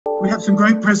We have some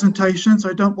great presentations.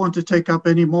 I don't want to take up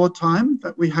any more time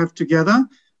that we have together.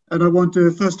 And I want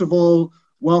to, first of all,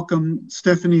 welcome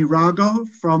Stephanie Rago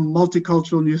from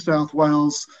Multicultural New South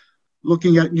Wales,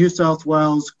 looking at New South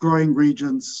Wales growing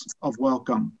regions of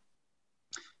welcome.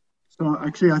 So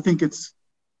actually, I think it's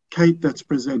Kate that's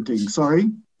presenting.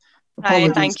 Sorry. Hi,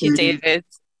 thank you, David.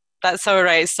 That's all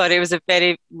right. Sorry, it was a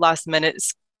very last minute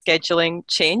scheduling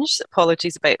change.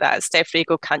 Apologies about that. Steph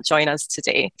Rago can't join us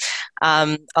today.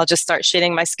 I'll just start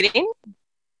sharing my screen.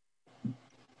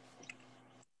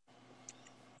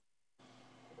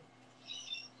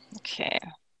 Okay.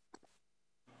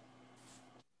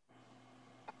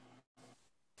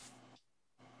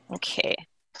 Okay,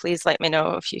 please let me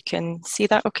know if you can see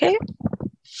that okay.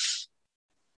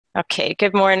 Okay,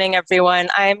 good morning everyone.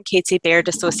 I'm Katie Baird,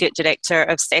 Associate Director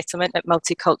of Settlement at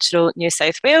Multicultural New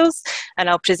South Wales, and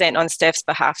I'll present on Steph's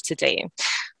behalf today.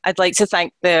 I'd like to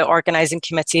thank the organising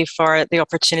committee for the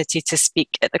opportunity to speak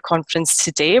at the conference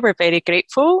today. We're very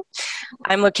grateful.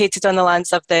 I'm located on the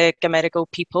lands of the Gamilaroi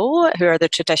people, who are the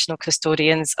traditional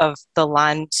custodians of the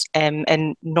land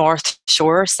in North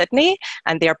Shore, Sydney,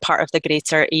 and they are part of the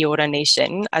greater Eora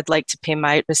Nation. I'd like to pay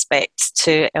my respects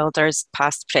to elders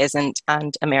past, present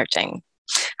and emerging.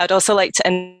 I'd also like to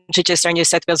introduce our New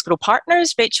South Wales Grow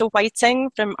partners, Rachel Whiting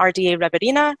from RDA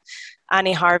Riverina,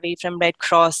 Annie Harvey from Red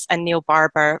Cross and Neil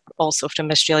Barber, also from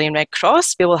Australian Red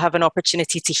Cross. We will have an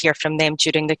opportunity to hear from them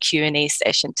during the Q&A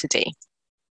session today.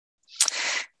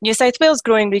 New South Wales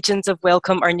Growing Regions of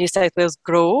Welcome, or New South Wales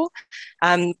Grow,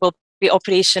 will be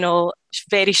operational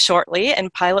very shortly in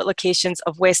pilot locations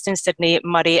of Western Sydney,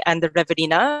 Murray and the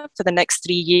Riverina for the next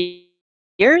 3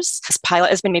 years. This pilot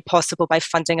has been made possible by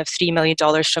funding of $3 million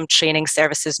from Training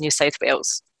Services New South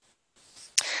Wales.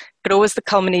 GROW is the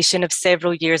culmination of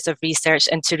several years of research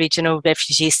into regional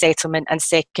refugee settlement and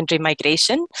secondary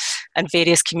migration, and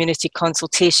various community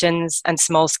consultations and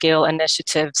small-scale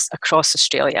initiatives across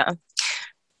Australia.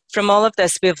 From all of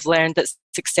this, we've learned that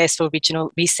successful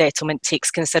regional resettlement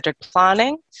takes considered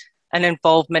planning and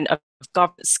involvement of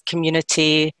governments,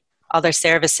 community, other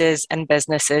services and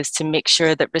businesses to make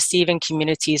sure that receiving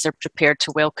communities are prepared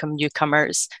to welcome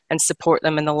newcomers and support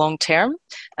them in the long term,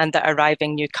 and that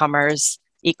arriving newcomers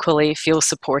equally feel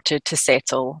supported to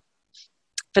settle.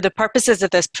 For the purposes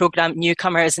of this programme,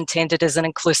 newcomer is intended as an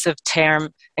inclusive term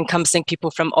encompassing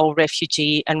people from all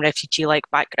refugee and refugee-like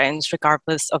backgrounds,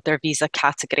 regardless of their visa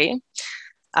category.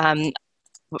 As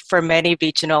for many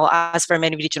regional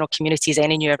communities,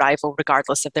 any new arrival,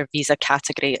 regardless of their visa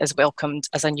category, is welcomed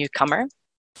as a newcomer.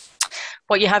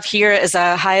 What you have here is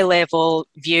a high-level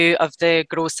view of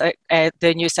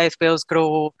the New South Wales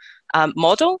Grow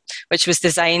model, which was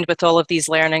designed with all of these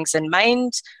learnings in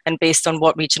mind and based on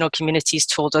what regional communities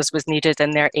told us was needed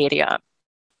in their area.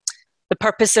 The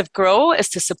purpose of GROW is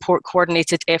to support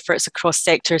coordinated efforts across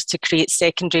sectors to create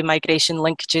secondary migration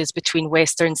linkages between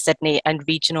Western Sydney and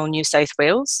regional New South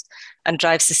Wales and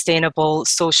drive sustainable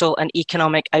social and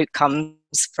economic outcomes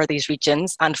for these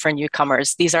regions and for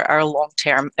newcomers. These are our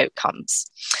long-term outcomes.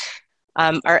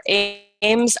 Our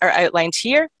aims are outlined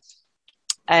here.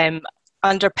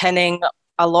 Underpinning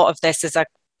a lot of this is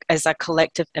a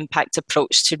collective impact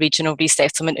approach to regional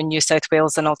resettlement in New South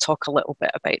Wales, and I'll talk a little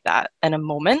bit about that in a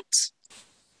moment.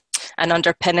 And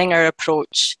underpinning our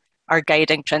approach are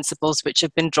guiding principles which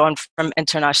have been drawn from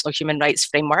international human rights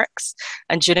frameworks.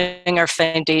 And during our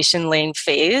foundation laying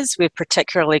phase, we've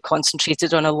particularly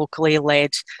concentrated on a locally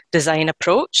led design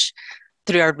approach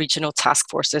through our regional task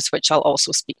forces, which I'll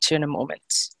also speak to in a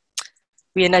moment.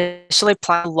 We initially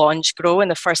planned to launch GROW in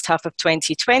the first half of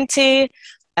 2020.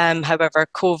 However,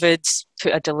 COVID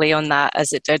put a delay on that,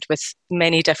 as it did with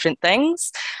many different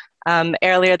things.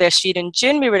 Earlier this year in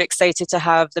June, we were excited to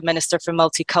have the Minister for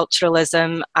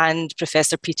Multiculturalism and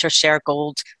Professor Peter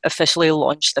Shergold officially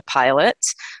launch the pilot.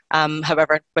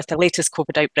 However, with the latest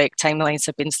COVID outbreak, timelines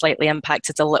have been slightly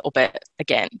impacted a little bit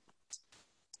again.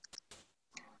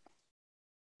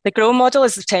 The GROW model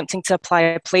is attempting to apply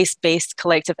a place-based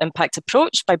collective impact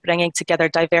approach by bringing together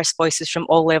diverse voices from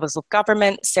all levels of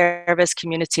government, service,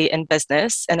 community and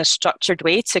business in a structured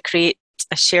way to create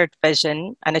a shared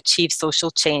vision and achieve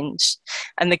social change.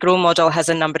 And the GROW model has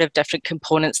a number of different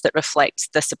components that reflect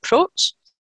this approach.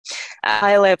 At a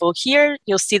high level here,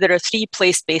 you'll see there are 3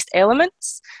 place-based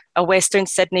elements: a Western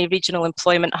Sydney regional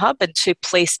employment hub and 2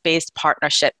 place-based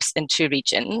partnerships in 2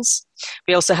 regions.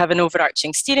 We also have an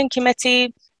overarching steering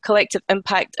committee, collective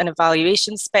impact and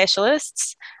evaluation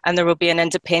specialists, and there will be an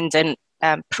independent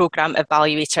programme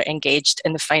evaluator engaged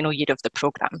in the final year of the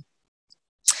programme.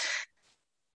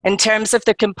 In terms of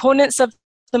the components of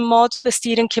the mod, the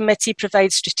steering committee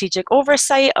provides strategic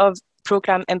oversight of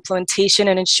programme implementation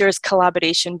and ensures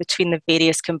collaboration between the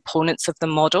various components of the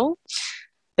model.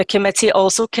 The committee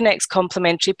also connects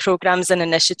complementary programmes and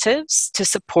initiatives to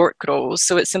support growth.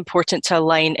 So it's important to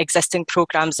align existing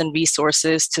programmes and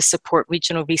resources to support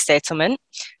regional resettlement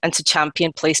and to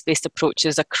champion place-based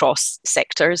approaches across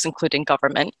sectors, including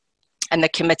government. And the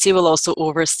committee will also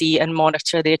oversee and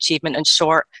monitor the achievement in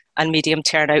short and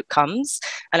medium-term outcomes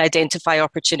and identify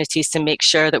opportunities to make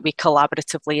sure that we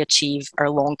collaboratively achieve our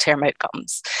long-term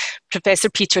outcomes. Professor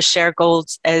Peter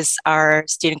Shergold is our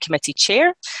steering committee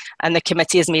chair, and the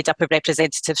committee is made up of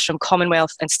representatives from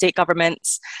Commonwealth and state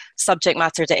governments, subject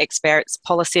matter experts,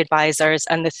 policy advisors,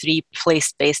 and the three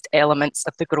place-based elements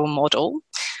of the GROW model.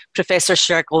 Professor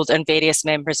Shergold and various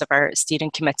members of our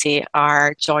steering committee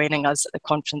are joining us at the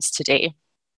conference today.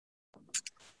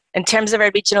 In terms of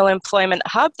our regional employment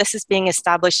hub, this is being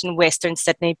established in Western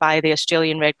Sydney by the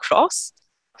Australian Red Cross.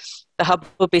 The hub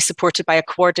will be supported by a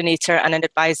coordinator and an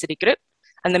advisory group,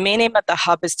 and the main aim of the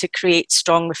hub is to create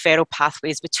strong referral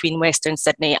pathways between Western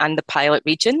Sydney and the pilot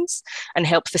regions and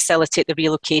help facilitate the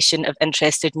relocation of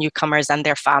interested newcomers and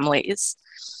their families.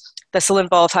 This will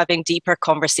involve having deeper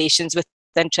conversations with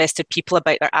interested people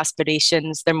about their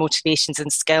aspirations, their motivations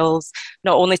and skills,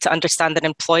 not only to understand their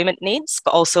employment needs,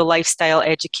 but also lifestyle,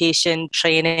 education,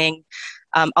 training,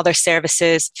 other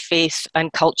services, faith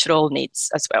and cultural needs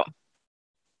as well.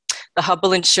 The hub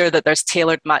will ensure that there's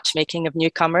tailored matchmaking of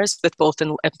newcomers with both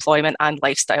employment and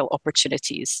lifestyle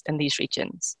opportunities in these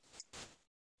regions.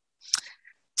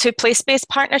 Two place-based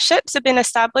partnerships have been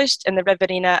established in the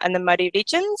Riverina and the Murray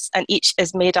regions, and each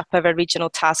is made up of a regional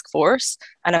task force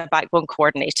and a backbone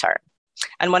coordinator.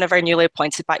 And one of our newly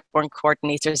appointed backbone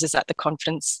coordinators is at the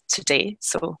conference today.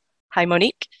 So, hi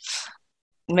Monique.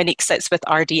 Monique sits with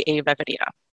RDA Riverina.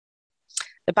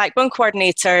 The backbone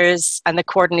coordinators and the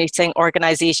coordinating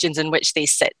organisations in which they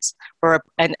sit were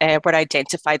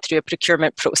identified through a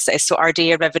procurement process. So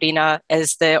RDA Riverina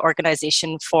is the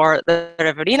organisation for the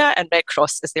Riverina and Red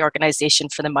Cross is the organisation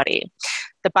for the Murray.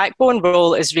 The backbone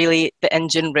role is really the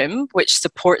engine room, which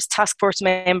supports task force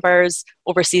members,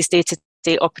 oversees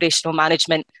day-to-day operational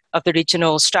management of the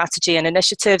regional strategy and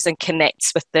initiatives, and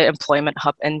connects with the employment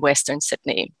hub in Western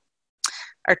Sydney.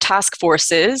 Our task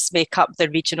forces make up the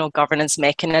regional governance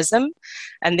mechanism,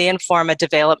 and they inform the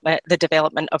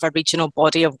development of a regional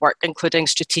body of work, including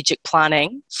strategic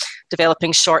planning,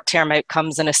 developing short-term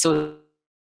outcomes and associated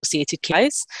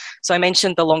KPIs. So I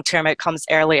mentioned the long-term outcomes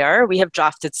earlier. We have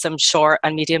drafted some short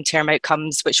and medium-term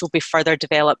outcomes which will be further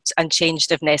developed and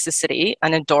changed if necessary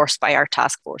and endorsed by our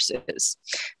task forces.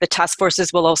 The task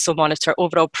forces will also monitor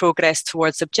overall progress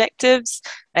towards objectives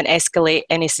and escalate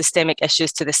any systemic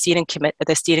issues to the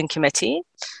steering committee,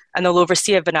 and they'll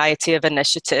oversee a variety of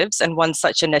initiatives, and one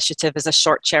such initiative is a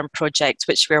short-term project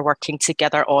which we're working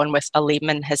together on with Aleem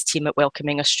and his team at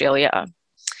Welcoming Australia.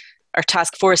 Our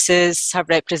task forces have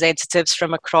representatives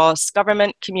from across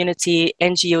government, community,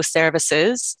 NGO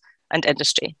services and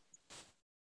industry.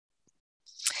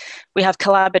 We have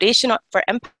Collaboration for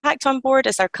Impact on board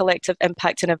as our collective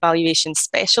impact and evaluation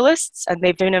specialists, and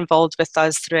they've been involved with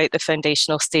us throughout the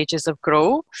foundational stages of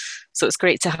GROW. So it's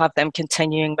great to have them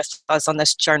continuing with us on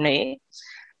this journey.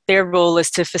 Their role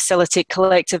is to facilitate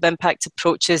collective impact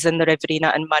approaches in the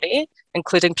Riverina and Murray,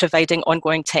 including providing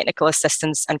ongoing technical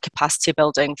assistance and capacity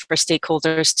building for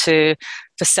stakeholders to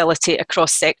facilitate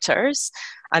across sectors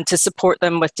and to support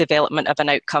them with development of an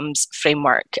outcomes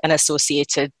framework and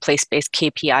associated place-based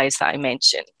KPIs that I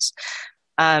mentioned.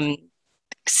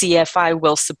 CFI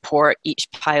will support each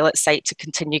pilot site to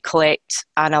continue collect,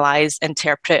 analyse,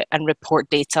 interpret and report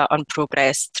data on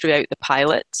progress throughout the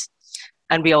pilot.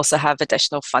 And we also have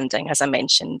additional funding, as I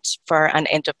mentioned, for an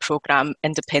end of programme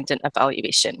independent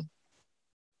evaluation.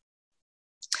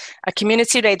 A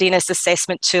community readiness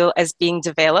assessment tool is being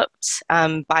developed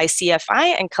by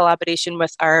CFI in collaboration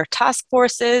with our task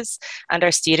forces and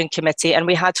our steering committee, and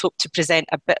we had hoped to present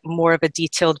a bit more of a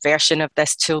detailed version of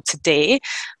this tool today.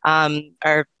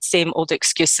 Our same old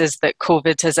excuses that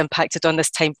COVID has impacted on this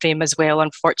time frame as well,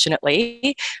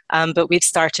 unfortunately, but we've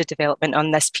started development on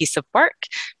this piece of work,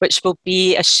 which will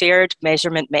be a shared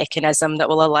measurement mechanism that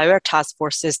will allow our task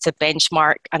forces to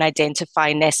benchmark and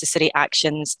identify necessary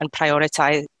actions and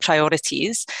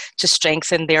priorities to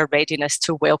strengthen their readiness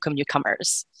to welcome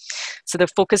newcomers. So the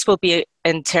focus will be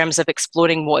in terms of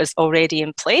exploring what is already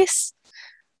in place.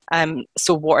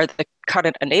 So what are the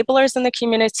current enablers in the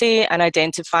community and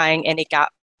identifying any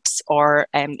gaps or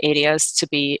areas to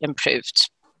be improved.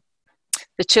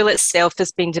 The tool itself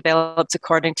is being developed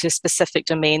according to specific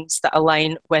domains that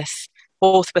align with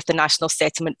both with the National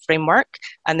Settlement Framework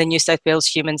and the New South Wales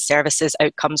Human Services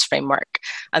Outcomes Framework.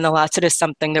 And the latter is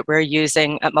something that we're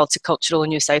using at Multicultural in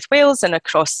New South Wales and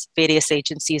across various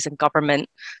agencies and government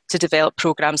to develop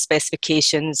programme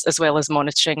specifications as well as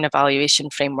monitoring and evaluation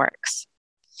frameworks.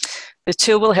 The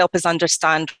tool will help us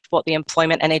understand what the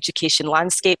employment and education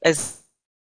landscape is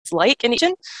like in each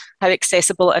region, how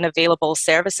accessible and available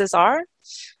services are,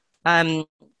 I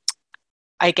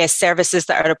guess services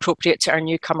that are appropriate to our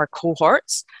newcomer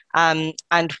cohorts, and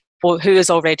who is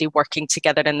already working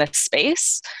together in this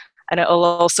space. And it will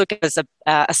also give us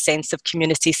a sense of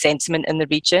community sentiment in the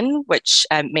region, which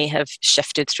may have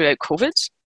shifted throughout COVID.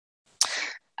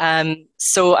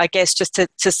 So I guess just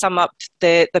to sum up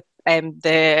the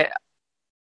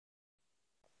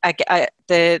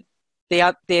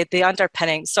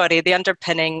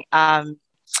underpinning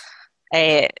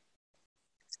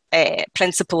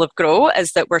principle of GROW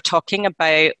is that we're talking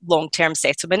about long-term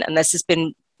settlement, and this has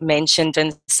been mentioned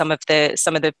in some of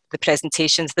the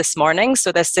presentations this morning.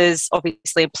 So this is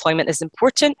obviously employment is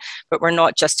important, but we're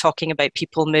not just talking about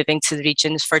people moving to the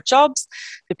regions for jobs.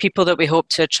 The people that we hope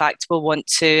to attract will want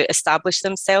to establish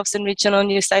themselves in regional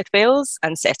New South Wales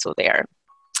and settle there.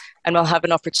 And we'll have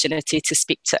an opportunity to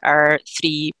speak to our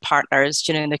three partners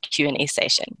during the Q&A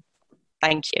session.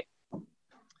 Thank you.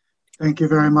 Thank you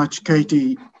very much,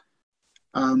 Katie.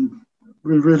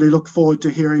 We really look forward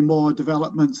to hearing more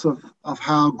developments of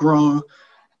how GROW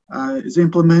is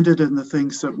implemented and the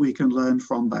things that we can learn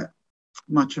from that.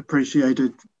 Much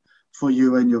appreciated for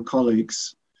you and your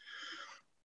colleagues.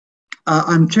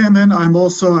 I'm chairman. I'm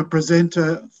also a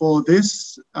presenter for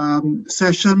this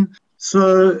session.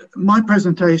 So my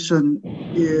presentation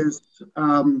is,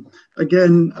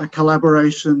 again, a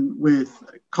collaboration with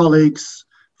colleagues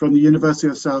from the University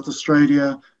of South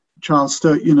Australia, Charles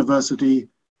Sturt University,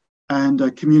 and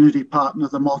a community partner,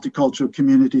 the Multicultural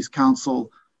Communities Council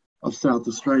of South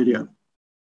Australia.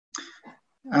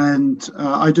 And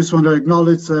I just want to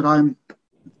acknowledge that I'm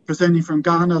presenting from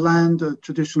Kaurna land, the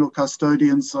traditional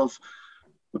custodians of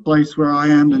the place where I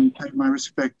am, and pay my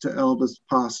respect to elders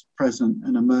past, present,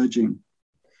 and emerging.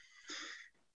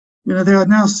 You know, there are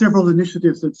now several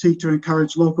initiatives that seek to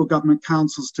encourage local government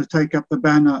councils to take up the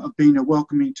banner of being a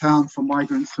welcoming town for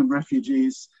migrants and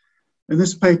refugees. And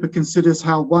this paper considers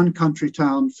how one country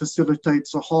town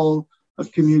facilitates a whole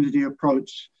of community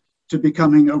approach to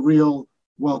becoming a real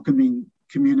welcoming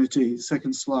community.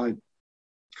 Second slide.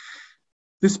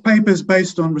 This paper is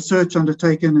based on research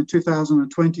undertaken in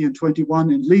 2020 and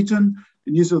 21 in Leeton,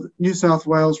 the New South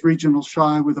Wales regional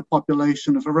shire with a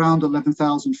population of around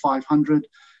 11,500.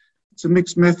 It's a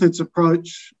mixed methods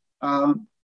approach, and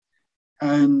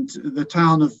the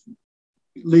town of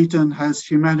Leeton has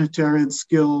humanitarian,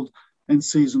 skilled, and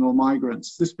seasonal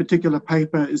migrants. This particular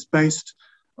paper is based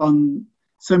on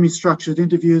semi-structured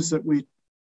interviews that we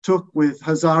took with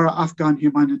Hazara Afghan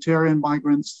humanitarian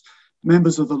migrants,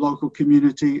 members of the local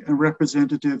community, and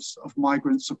representatives of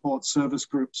migrant support service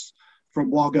groups from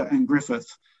Wagga and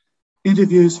Griffith.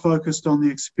 Interviews focused on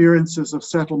the experiences of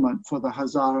settlement for the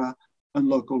Hazara and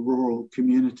local rural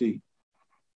community.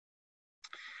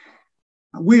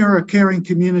 We are a caring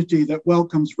community that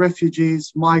welcomes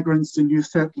refugees, migrants, and new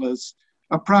settlers,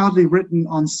 are proudly written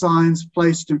on signs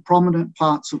placed in prominent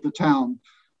parts of the town.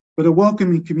 But a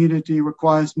welcoming community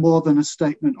requires more than a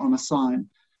statement on a sign.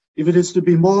 If it is to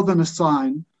be more than a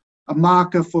sign, a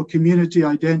marker for community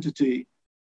identity,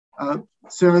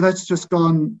 Sarah, that's just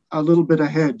gone a little bit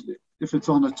ahead if it's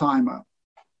on a timer.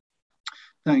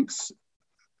 Thanks.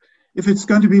 If it's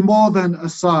going to be more than a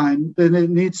sign, then it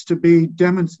needs to be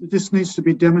this needs to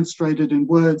be demonstrated in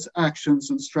words, actions,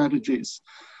 and strategies.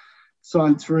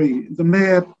 Sign 3. The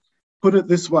mayor put it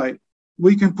this way: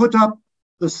 we can put up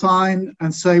the sign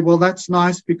and say, well, that's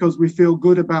nice because we feel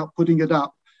good about putting it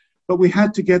up. But we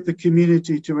had to get the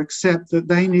community to accept that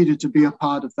they needed to be a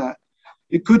part of that.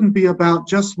 It couldn't be about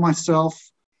just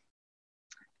myself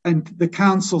and the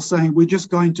council saying, we're just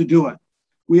going to do it.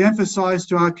 We emphasize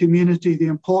to our community the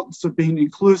importance of being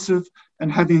inclusive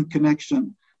and having a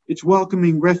connection. It's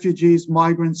welcoming refugees,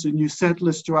 migrants, and new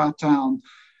settlers to our town.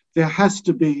 There has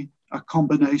to be a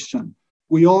combination.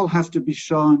 We all have to be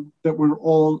shown that we're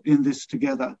all in this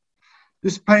together.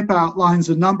 This paper outlines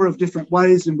a number of different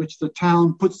ways in which the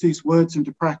town puts these words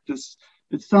into practice.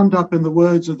 It's summed up in the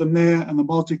words of the Mayor and the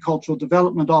Multicultural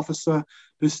Development Officer,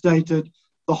 who stated,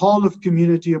 "The whole of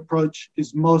community approach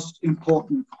is most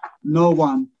important. No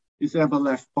one is ever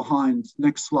left behind."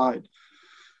 Next slide.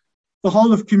 The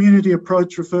whole of community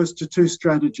approach refers to two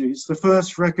strategies. The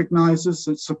first recognizes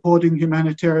that supporting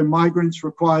humanitarian migrants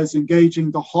requires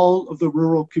engaging the whole of the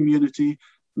rural community,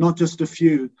 not just a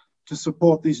few, to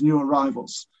support these new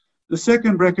arrivals. The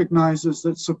second recognizes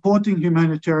that supporting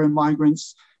humanitarian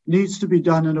migrants needs to be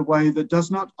done in a way that does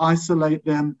not isolate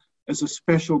them as a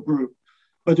special group,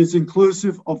 but is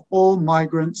inclusive of all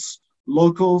migrants,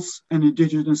 locals, and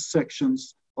Indigenous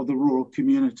sections of the rural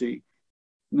community.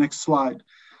 Next slide.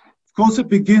 Of course, it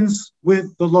begins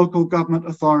with the local government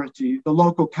authority, the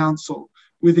local council,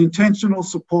 with intentional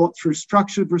support through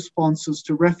structured responses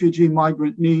to refugee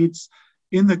migrant needs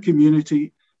in the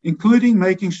community, including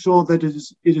making sure that it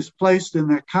is placed in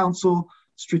their council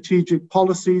strategic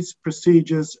policies,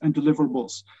 procedures, and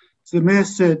deliverables. So the Mayor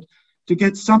said, to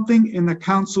get something in the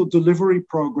council delivery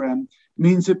program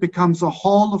means it becomes a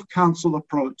whole of council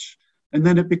approach, and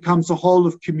then it becomes a whole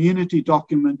of community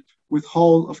document with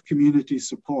whole of community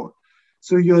support.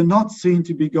 So you're not seen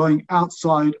to be going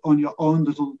outside on your own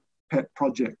little pet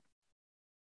project.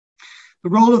 The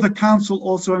role of the council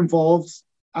also involves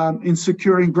in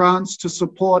securing grants to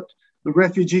support the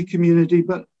refugee community,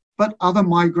 but other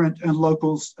migrant and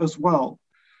locals as well.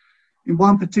 In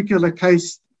one particular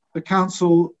case, the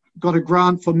council got a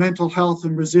grant for mental health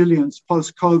and resilience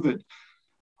post-COVID.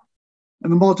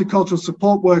 And the multicultural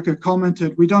support worker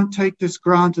commented, we don't take this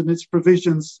grant and its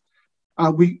provisions.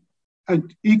 We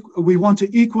want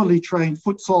to equally train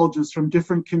foot soldiers from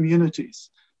different communities,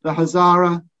 the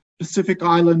Hazara, Pacific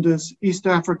Islanders, East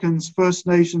Africans, First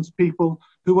Nations people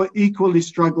who are equally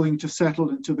struggling to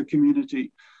settle into the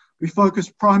community. We focus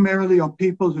primarily on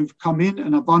people who've come in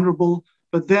and are vulnerable,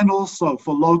 but then also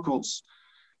for locals.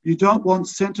 You don't want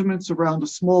sentiments around a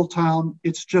small town,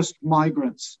 it's just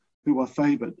migrants who are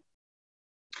favored.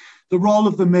 The role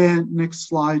of the Mayor, next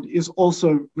slide, is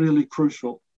also really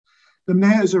crucial. The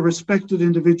Mayor is a respected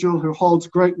individual who holds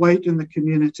great weight in the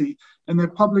community, and their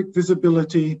public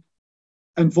visibility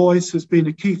and voice has been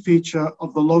a key feature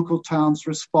of the local town's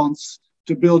response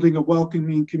to building a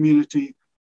welcoming community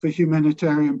for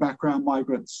humanitarian background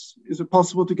migrants. Is it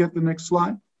possible to get the next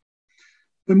slide?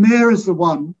 The Mayor is the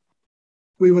one,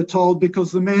 we were told,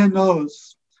 because the Mayor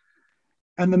knows,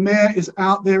 and the Mayor is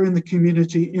out there in the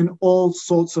community in all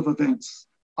sorts of events.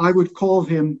 I would call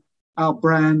him our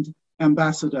brand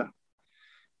ambassador.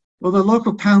 Well, the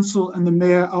local council and the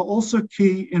Mayor are also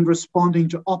key in responding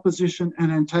to opposition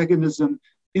and antagonism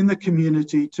in the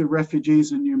community to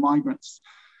refugees and new migrants.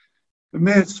 The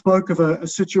Mayor spoke of a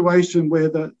situation where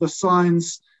the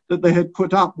signs that they had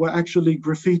put up were actually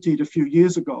graffitied a few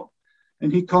years ago.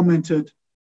 And he commented,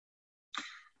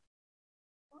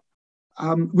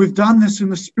 we've done this in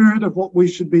the spirit of what we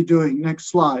should be doing. Next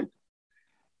slide.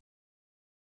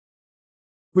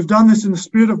 We've done this in the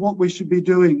spirit of what we should be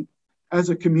doing as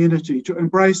a community, to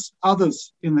embrace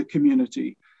others in the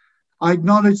community. I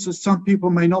acknowledge that some people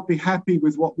may not be happy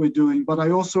with what we're doing, but I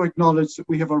also acknowledge that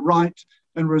we have a right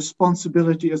and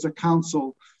responsibility as a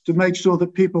council to make sure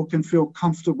that people can feel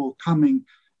comfortable coming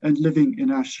and living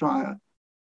in our shire.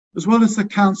 As well as the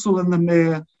council and the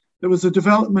Mayor, there was a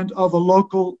development of a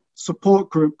local support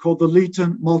group called the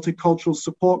Leeton Multicultural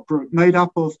Support Group, made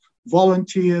up of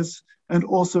volunteers and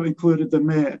also included the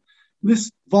Mayor.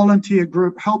 This volunteer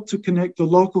group helped to connect the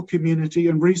local community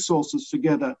and resources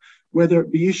together, whether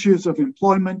it be issues of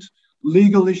employment,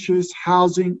 legal issues,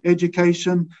 housing,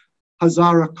 education,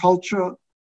 Hazara culture,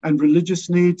 and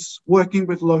religious needs, working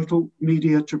with local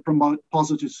media to promote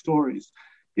positive stories.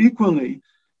 Equally,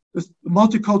 the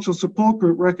Multicultural Support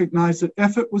Group recognized that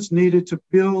effort was needed to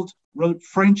build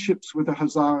friendships with the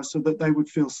Hazara so that they would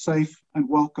feel safe and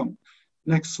welcome.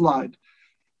 Next slide.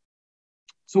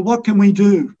 So what can we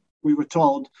do? We were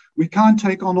told. We can't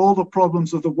take on all the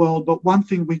problems of the world, but one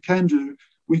thing we can do,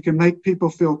 we can make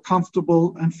people feel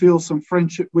comfortable and feel some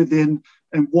friendship within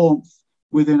and warmth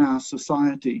within our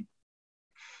society.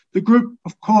 The group,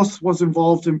 of course, was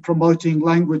involved in promoting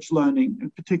language learning,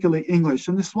 and particularly English.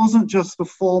 And this wasn't just the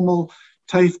formal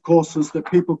TAFE courses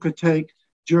that people could take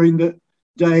during the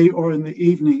day or in the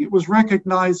evening. It was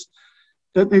recognized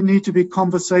that there need to be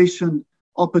conversation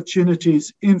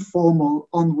opportunities, informal,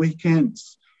 on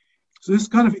weekends. So this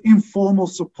kind of informal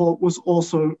support was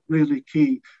also really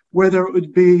key, whether it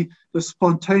would be the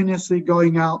spontaneously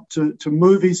going out to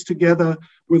movies together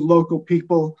with local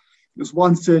people. As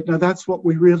one said, now that's what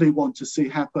we really want to see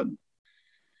happen.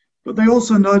 But they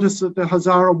also noticed that the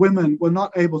Hazara women were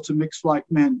not able to mix like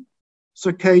men.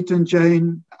 So Kate and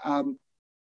Jane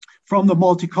from the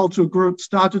multicultural group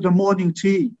started a morning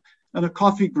tea and a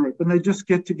coffee group, and they just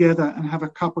get together and have a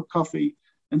cup of coffee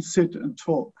and sit and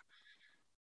talk.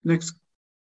 Next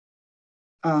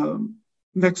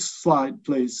slide,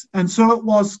 please. And so it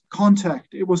was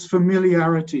contact, it was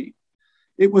familiarity.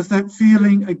 It was that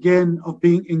feeling again of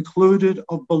being included,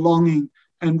 of belonging,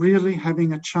 and really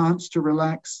having a chance to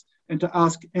relax and to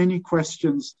ask any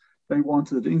questions they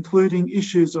wanted, including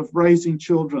issues of raising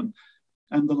children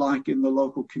and the like in the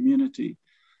local community.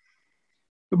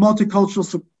 The Multicultural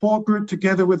Support Group,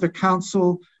 together with the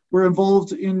council, were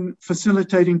involved in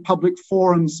facilitating public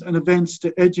forums and events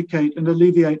to educate and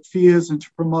alleviate fears and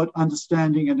to promote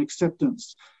understanding and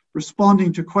acceptance,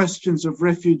 responding to questions of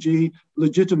refugee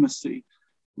legitimacy.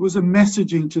 It was a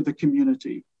messaging to the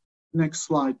community. Next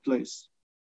slide, please.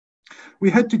 We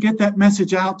had to get that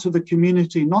message out to the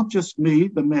community, not just me,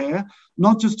 the mayor,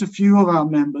 not just a few of our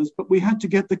members, but we had to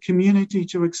get the community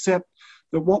to accept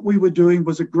that what we were doing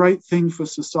was a great thing for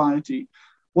society.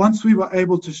 Once we were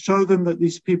able to show them that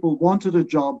these people wanted a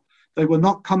job, they were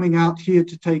not coming out here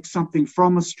to take something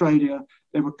from Australia,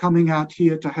 they were coming out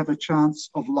here to have a chance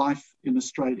of life in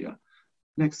Australia.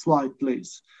 Next slide,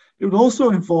 please. It also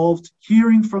involved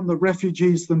hearing from the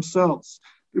refugees themselves.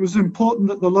 It was important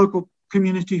that the local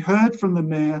community heard from the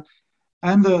mayor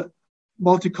and the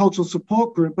Multicultural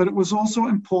Support Group, but it was also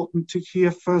important to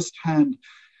hear firsthand.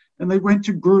 And they went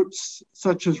to groups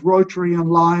such as Rotary and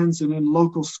Lions and in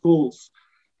local schools.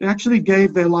 They actually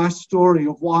gave their life story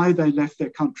of why they left their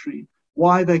country,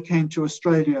 why they came to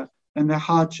Australia, and their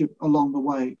hardship along the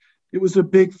way. It was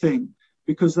a big thing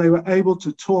because they were able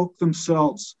to talk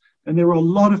themselves. And there were a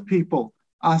lot of people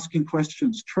asking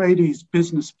questions, tradies,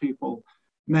 business people,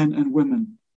 men and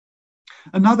women.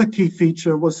 Another key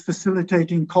feature was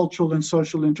facilitating cultural and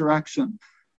social interaction.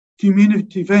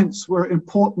 Community events were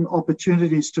important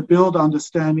opportunities to build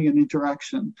understanding and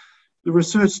interaction. The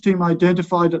research team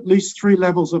identified at least 3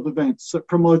 levels of events that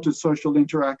promoted social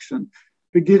interaction,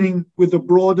 beginning with the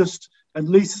broadest and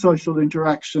least social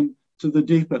interaction to the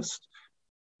deepest.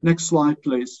 Next slide,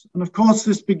 please. And of course,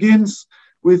 this begins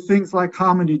with things like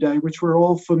Harmony Day, which we're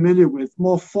all familiar with,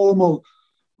 more formal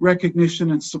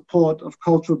recognition and support of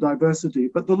cultural diversity.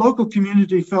 But the local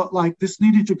community felt like this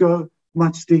needed to go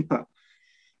much deeper.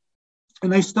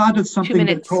 And they started something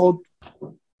they called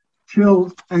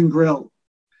Chill and Grill.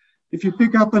 If you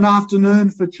pick up an afternoon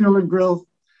for Chill and Grill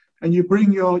and you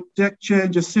bring your deck chair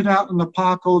and just sit out in the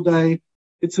park all day,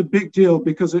 it's a big deal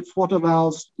because it's what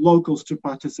allows locals to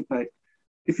participate.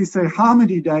 If you say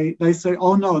Harmony Day, they say,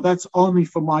 oh no, that's only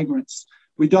for migrants.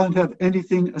 We don't have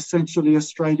anything essentially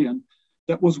Australian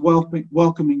that was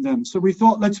welcoming them. So we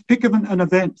thought, let's pick an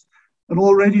event, an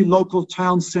already local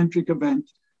town-centric event,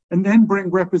 and then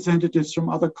bring representatives from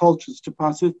other cultures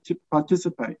to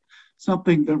participate,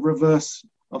 something the reverse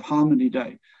of Harmony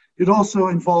Day. It also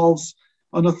involves,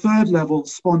 on a 3rd level,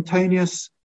 spontaneous,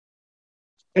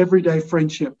 everyday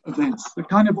friendship events, the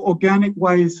kind of organic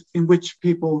ways in which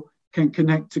people can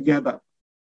connect together.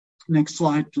 Next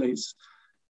slide, please.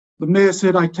 The mayor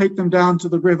said, I take them down to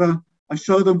the river, I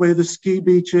show them where the ski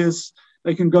beach is,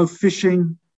 they can go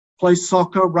fishing, play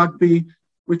soccer, rugby.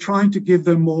 We're trying to give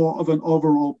them more of an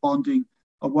overall bonding,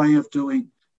 a way of doing.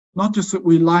 Not just that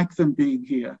we like them being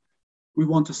here, we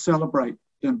want to celebrate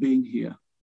them being here.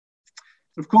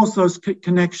 Of course, those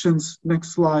connections,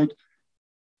 next slide,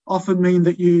 often mean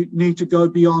that you need to go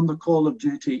beyond the call of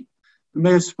duty. The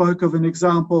mayor spoke of an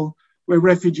example where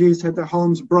refugees had their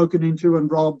homes broken into and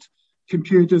robbed,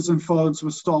 computers and phones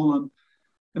were stolen,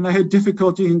 and they had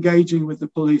difficulty engaging with the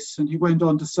police. And he went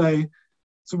on to say,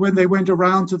 so when they went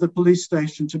around to the police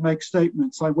station to make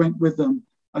statements, I went with them.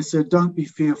 I said, don't be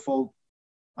fearful,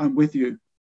 I'm with you.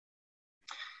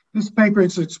 This paper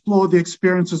has explored the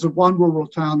experiences of one rural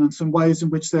town and some ways in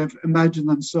which they've imagined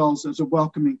themselves as a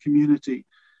welcoming community,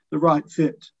 the right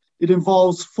fit. It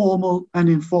involves formal and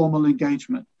informal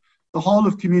engagement. The whole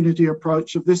of community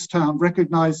approach of this town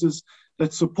recognizes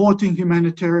that supporting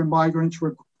humanitarian migrants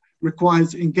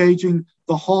requires engaging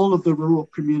the whole of the rural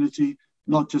community,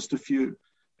 not just a few.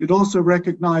 It also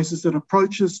recognizes that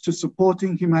approaches to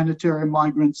supporting humanitarian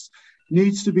migrants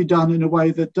needs to be done in a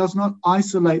way that does not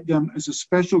isolate them as a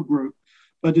special group,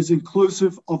 but is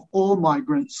inclusive of all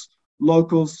migrants,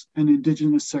 locals, and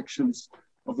Indigenous sections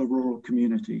of the rural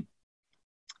community.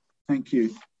 Thank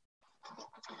you.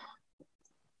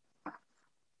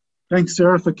 Thanks,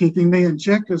 Sarah, for keeping me in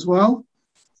check as well.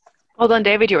 Well done,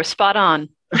 David. You were spot on.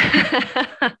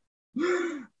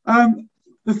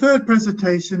 The 3rd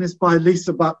presentation is by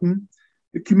Lisa Button,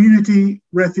 the Community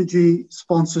Refugee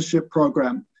Sponsorship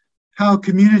Program, how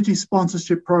community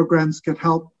sponsorship programs can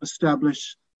help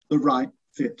establish the right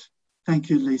fit. Thank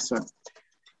you, Lisa.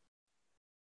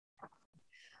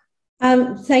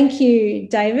 Thank you,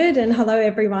 David, and hello,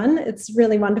 everyone. It's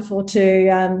really wonderful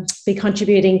to be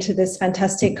contributing to this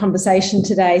fantastic conversation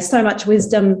today. So much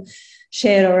wisdom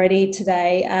shared already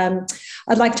today.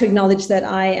 I'd like to acknowledge that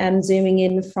I am zooming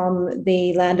in from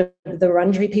the land of the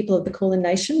Wurundjeri people of the Kulin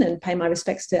Nation and pay my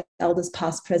respects to elders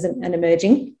past, present and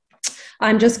emerging.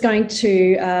 I'm just going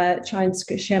to try and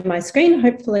share my screen.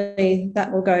 Hopefully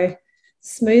that will go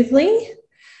smoothly.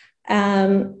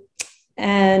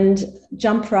 And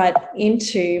jump right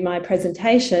into my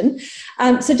presentation.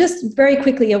 So just very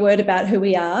quickly, a word about who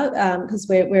we are, because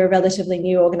we're a relatively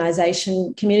new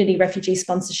organisation. Community Refugee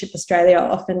Sponsorship Australia,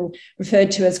 often referred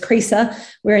to as CRESA.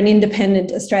 We're an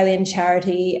independent Australian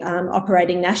charity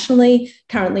operating nationally,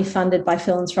 currently funded by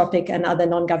philanthropic and other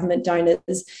non-government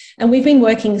donors. And we've been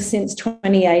working since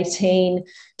 2018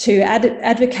 to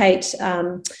advocate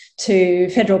to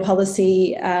federal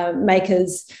policy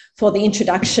makers for the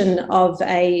introduction of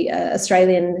a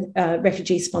Australian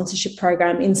refugee sponsorship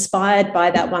program inspired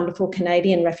by that wonderful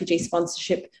Canadian refugee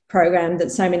sponsorship program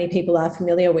that so many people are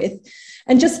familiar with.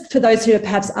 And just for those who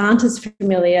perhaps aren't as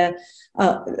familiar,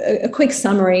 a quick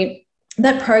summary.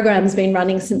 That program's been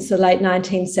running since the late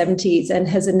 1970s and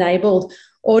has enabled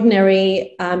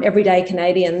ordinary everyday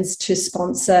Canadians to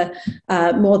sponsor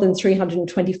more than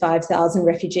 325,000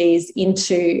 refugees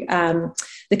into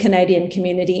the Canadian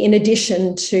community, in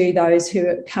addition to those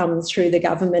who come through the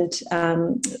government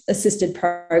assisted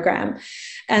program.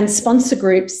 And sponsor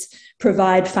groups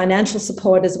provide financial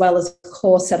support as well as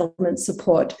core settlement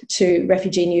support to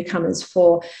refugee newcomers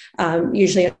for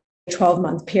usually a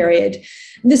 12-month period.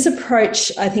 This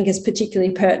approach, I think, is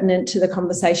particularly pertinent to the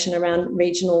conversation around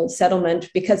regional settlement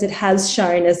because it has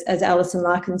shown, as Alison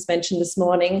Larkins mentioned this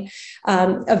morning,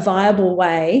 a viable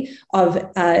way of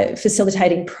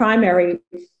facilitating primary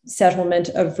settlement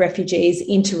of refugees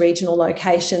into regional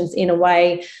locations in a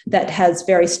way that has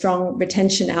very strong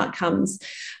retention outcomes.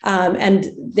 And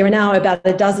there are now about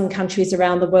a dozen countries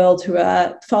around the world who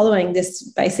are following this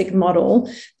basic model,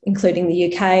 including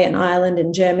the UK and Ireland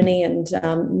and Germany, and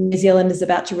New Zealand is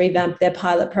about to revamp their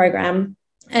pilot program.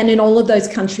 And in all of those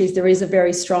countries, there is a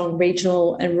very strong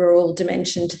regional and rural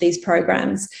dimension to these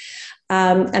programs.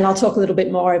 And I'll talk a little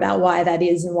bit more about why that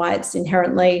is and why it's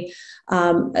inherently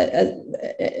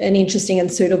an interesting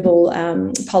and suitable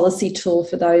policy tool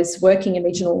for those working in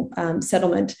regional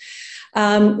settlement.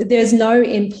 There's no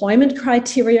employment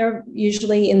criteria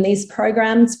usually in these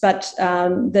programs, but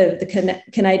the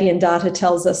Canadian data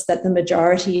tells us that the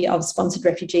majority of sponsored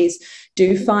refugees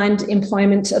do find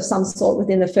employment of some sort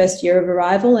within the first year of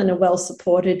arrival and are well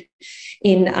supported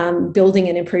in building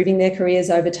and improving their careers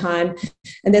over time.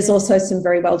 And there's also some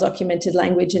very well documented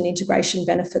language and integration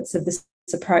benefits of this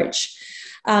approach.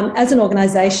 As an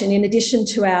organisation, in addition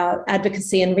to our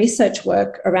advocacy and research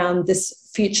work around this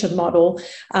future model,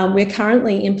 we're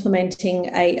currently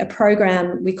implementing a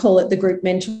program, we call it the Group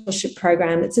Mentorship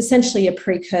Program. It's essentially a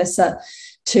precursor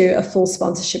to a full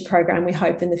sponsorship program, we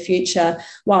hope, in the future,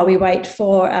 while we wait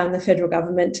for the federal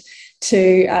government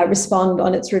to respond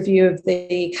on its review of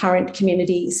the current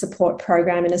community support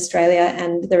program in Australia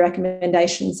and the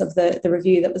recommendations of the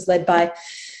review that was led by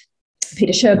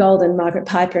Peter Shergold and Margaret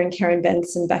Piper and Karen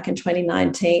Benson back in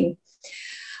 2019.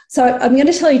 So I'm going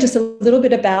to tell you just a little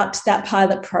bit about that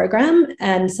pilot program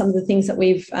and some of the things that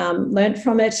we've learned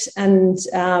from it, and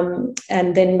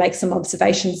then make some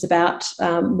observations about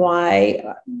why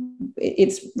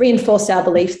it's reinforced our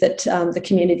belief that the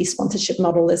community sponsorship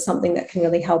model is something that can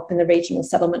really help in the regional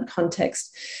settlement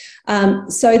context.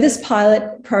 So this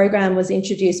pilot program was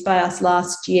introduced by us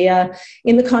last year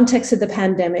in the context of the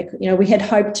pandemic. You know, we had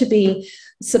hoped to be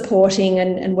supporting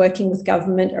and working with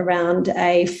government around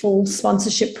a full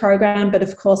sponsorship program, but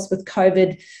of course with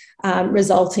COVID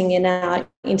resulting in our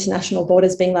international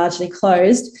borders being largely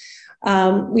closed,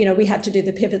 you know, we had to do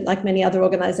the pivot like many other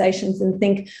organisations and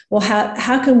think, well,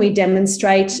 how can we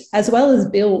demonstrate as well as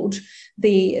build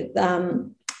the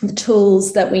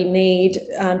tools that we need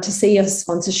to see a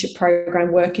sponsorship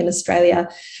program work in Australia.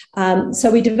 So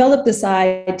we developed this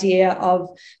idea of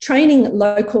training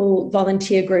local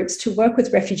volunteer groups to work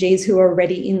with refugees who are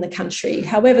already in the country,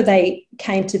 however they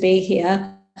came to be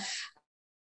here,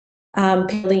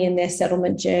 particularly in their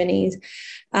settlement journeys.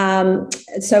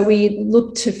 So we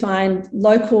looked to find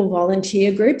local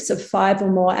volunteer groups of 5 or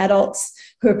more adults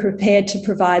who are prepared to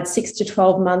provide 6 to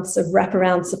 12 months of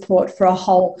wraparound support for a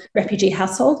whole refugee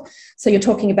household. So you're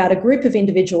talking about a group of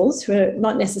individuals who are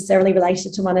not necessarily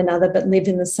related to one another, but live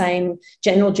in the same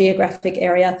general geographic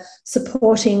area,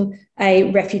 supporting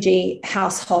a refugee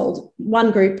household,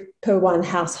 one group per one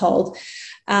household.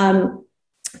 And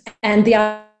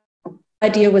the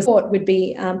idea was support would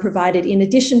be provided in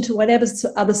addition to whatever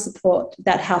other support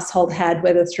that household had,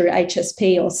 whether through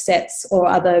HSP or SETS or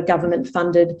other government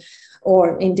funded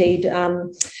or indeed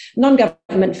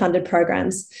non-government funded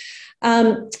programs.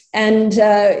 I'd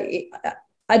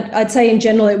say in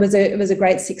general it was a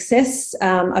great success.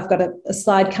 I've got a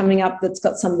slide coming up that's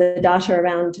got some of the data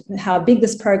around how big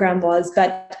this program was,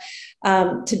 but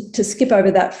To skip over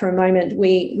that for a moment,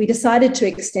 we decided to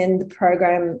extend the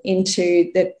program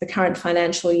into the current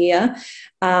financial year.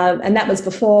 And that was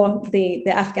before the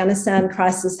Afghanistan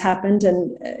crisis happened,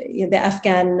 and the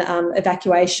Afghan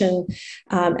evacuation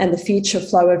and the future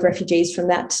flow of refugees from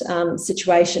that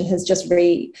situation has just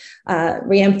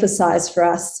re-emphasised for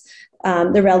us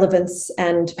the relevance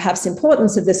and perhaps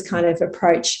importance of this kind of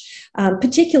approach,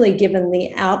 particularly given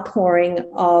the outpouring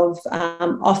of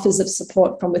offers of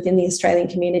support from within the Australian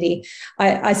community.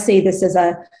 I see this as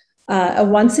a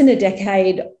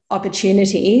once-in-a-decade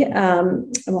opportunity.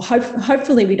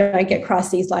 Hopefully we don't get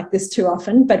crises like this too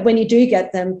often, but when you do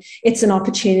get them, it's an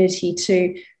opportunity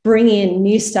to bring in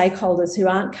new stakeholders who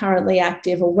aren't currently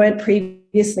active or weren't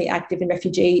previously active in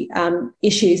refugee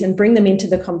issues, and bring them into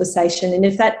the conversation. And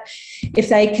if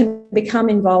they can become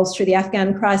involved through the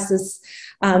Afghan crisis,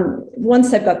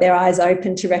 once they've got their eyes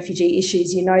open to refugee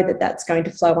issues, you know that that's going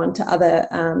to flow on to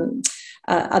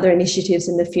other initiatives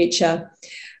in the future.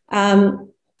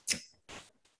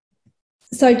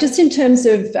 So just in terms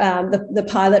of the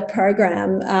pilot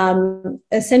program,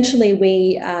 essentially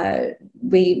we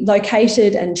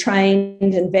located and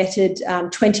trained and vetted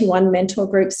 21 mentor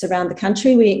groups around the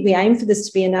country. We aim for this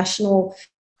to be a national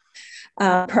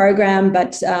program,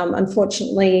 but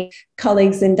unfortunately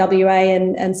colleagues in WA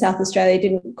and South Australia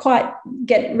didn't quite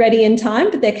get ready in time,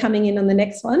 but they're coming in on the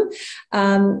next one.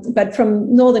 But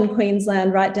from northern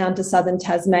Queensland right down to southern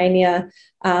Tasmania,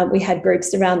 we had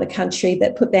groups around the country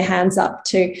that put their hands up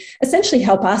to essentially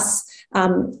help us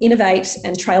innovate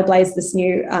and trailblaze this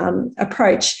new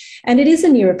approach. And it is a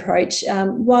new approach.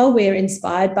 While we're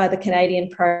inspired by the Canadian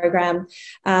program,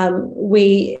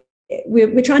 we're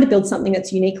trying to build something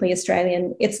that's uniquely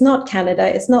Australian. It's not Canada,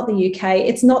 it's not the UK,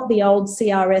 it's not the old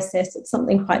CRSS, it's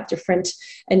something quite different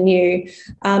and new.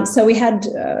 So we had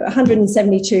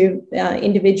 172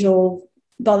 individual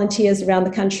volunteers around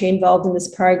the country involved in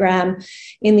this program.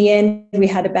 In the end, we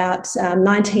had about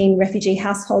 19 refugee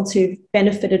households who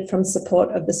benefited from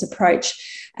support of this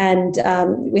approach. And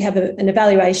we have an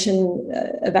evaluation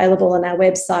available on our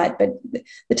website. But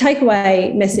the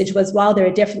takeaway message was, while there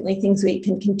are definitely things we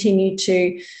can continue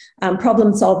to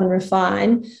problem solve and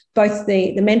refine, both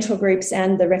the mentor groups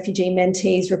and the refugee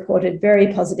mentees reported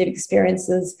very positive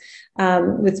experiences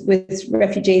with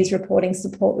refugees reporting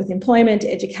support with employment,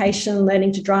 education,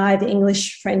 learning to drive,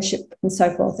 English, friendship, and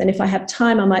so forth. And if I have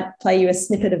time, I might play you a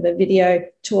snippet of a video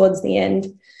towards the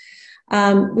end.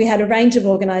 We had a range of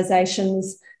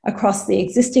organisations across the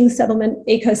existing settlement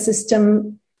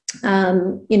ecosystem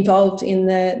involved in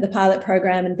the pilot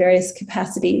program in various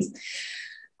capacities.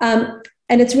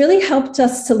 And it's really helped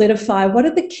us solidify what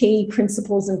are the key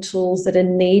principles and tools that are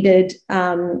needed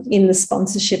in the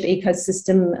sponsorship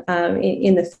ecosystem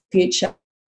in the future.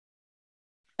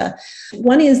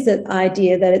 One is the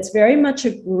idea that it's very much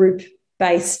a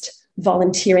group-based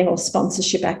volunteering or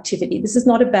sponsorship activity. This is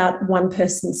not about one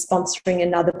person sponsoring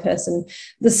another person.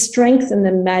 The strength and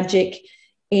the magic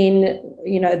in,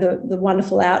 you know, the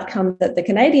wonderful outcome that the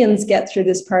Canadians get through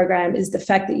this program is the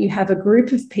fact that you have a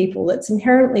group of people that's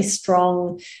inherently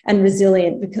strong and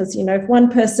resilient, because, you know, if one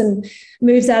person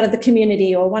moves out of the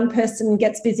community or one person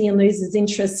gets busy and loses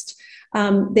interest,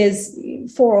 there's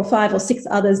 4 or 5 or 6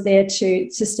 others there to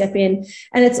step in.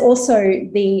 And it's also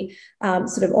the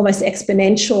sort of almost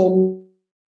exponential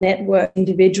network of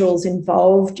individuals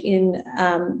involved in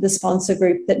the sponsor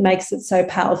group that makes it so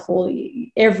powerful.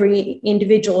 Every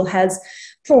individual has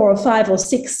 4 or 5 or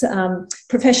 6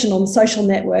 professional and social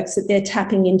networks that they're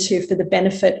tapping into for the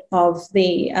benefit of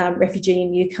the refugee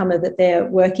and newcomer that they're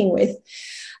working with.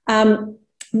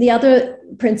 The other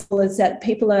principle is that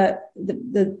people are,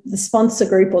 the sponsor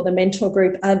group or the mentor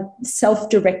group are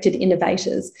self-directed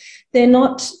innovators. They're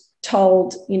not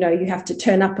told, you know, you have to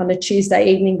turn up on a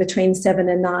Tuesday evening between 7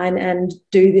 and 9 and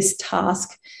do this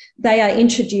task. They are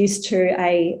introduced to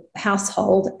a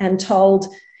household and told,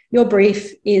 your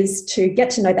brief is to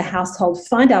get to know the household,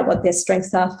 find out what their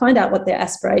strengths are, find out what their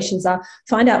aspirations are,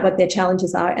 find out what their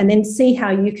challenges are, and then see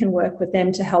how you can work with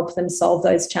them to help them solve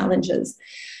those challenges.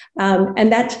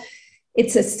 And that,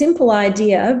 it's a simple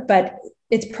idea, but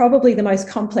it's probably the most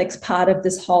complex part of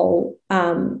this whole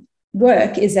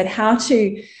work, is that how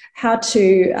to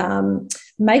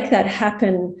make that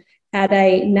happen at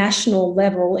a national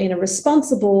level in a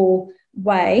responsible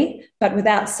way, but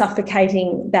without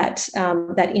suffocating that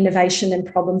innovation and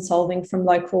problem solving from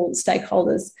local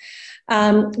stakeholders.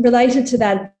 Related to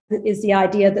that is the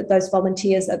idea that those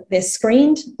volunteers, they're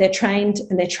screened, they're trained,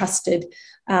 and they're trusted.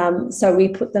 So we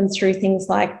put them through things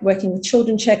like working with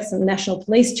children checks and national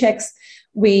police checks.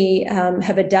 We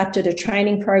have adapted a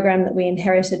training program that we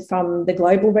inherited from the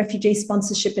Global Refugee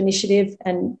Sponsorship Initiative,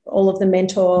 and all of the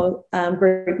mentor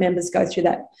group members go through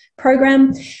that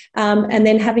program. And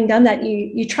then having done that,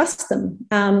 you trust them.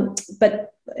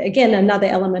 But again, another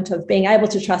element of being able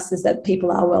to trust is that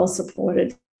people are well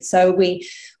supported. So we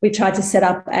tried to set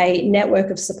up a network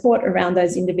of support around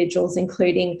those individuals,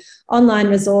 including online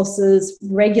resources,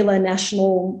 regular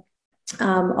national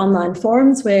online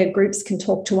forums where groups can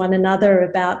talk to one another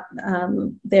about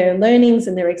their learnings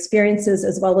and their experiences,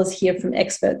 as well as hear from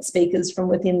expert speakers from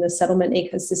within the settlement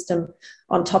ecosystem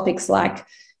on topics like,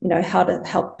 how to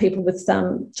help people with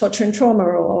torture and trauma,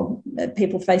 or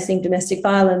people facing domestic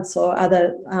violence, or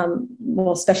other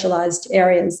more specialised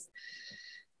areas.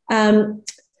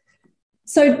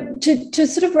 So to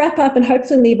sort of wrap up and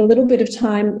hopefully leave a little bit of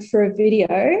time for a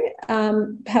video,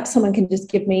 perhaps someone can just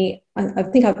give me, I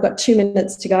think I've got 2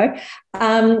 minutes to go.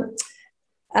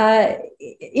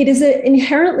 It is an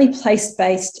inherently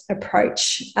place-based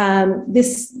approach.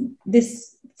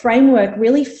 This framework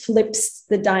really flips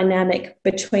the dynamic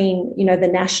between, the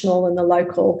national and the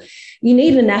local. You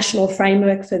need a national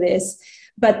framework for this,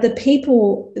 but the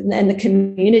people and the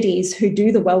communities who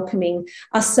do the welcoming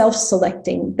are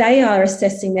self-selecting. They are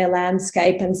assessing their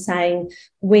landscape and saying,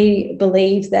 we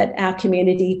believe that our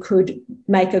community could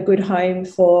make a good home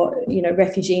for,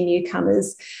 refugee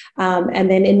newcomers, and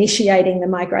then initiating the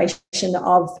migration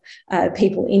of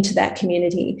people into that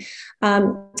community.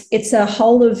 It's a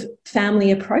whole of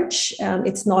family approach.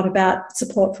 It's not about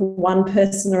support for one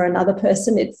person or another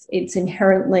person. It's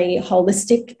inherently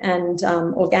holistic and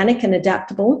organic and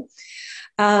adaptable.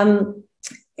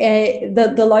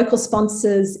 The local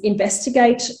sponsors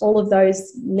investigate all of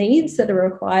those needs that are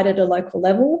required at a local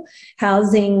level: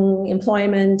 housing,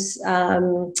 employment,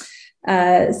 settlement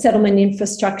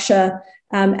infrastructure,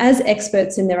 as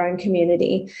experts in their own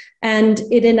community. And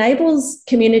it enables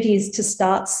communities to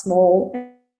start small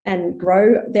and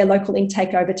grow their local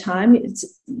intake over time.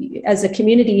 As a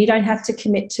community, you don't have to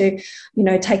commit to,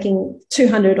 taking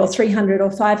 200 or 300 or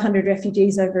 500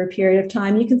 refugees over a period of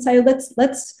time. You can say, let's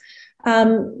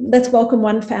welcome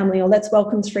one family, or let's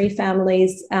welcome 3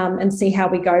 families, and see how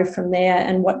we go from there,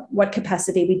 and what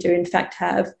capacity we do in fact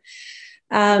have.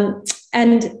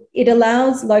 And it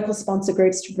allows local sponsor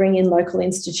groups to bring in local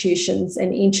institutions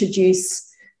and introduce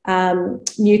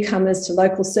newcomers to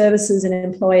local services and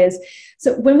employers.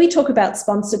 So when we talk about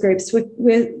sponsor groups,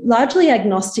 we're largely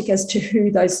agnostic as to who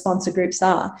those sponsor groups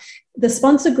are. The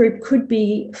sponsor group could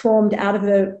be formed out of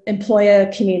an employer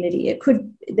community.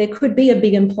 There could be a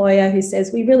big employer who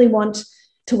says, we really want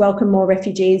to welcome more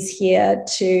refugees here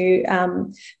to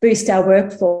boost our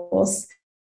workforce.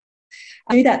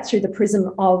 I do that through the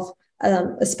prism of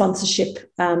a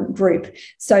sponsorship group,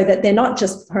 so that they're not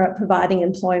just providing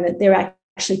employment, they're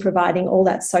actually providing all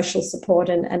that social support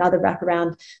and other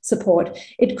wraparound support.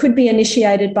 It could be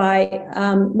initiated by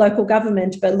local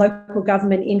government, but local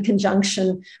government in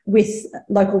conjunction with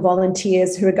local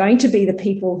volunteers, who are going to be the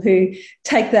people who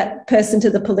take that person to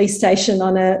the police station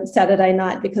on a Saturday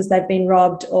night because they've been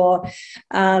robbed, or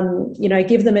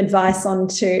give them advice on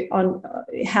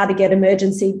how to get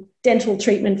emergency dental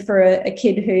treatment for a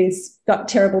kid who's got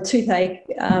terrible toothache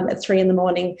at 3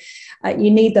 a.m.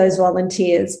 You need those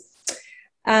volunteers.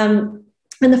 And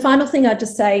the final thing I'd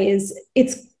just say is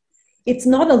it's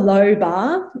not a low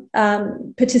bar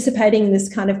participating in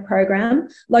this kind of program.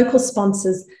 Local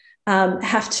sponsors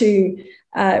have to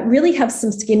really have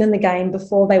some skin in the game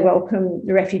before they welcome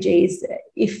the refugees.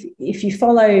 If you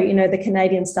follow, the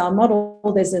Canadian style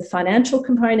model, there's a financial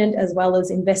component as well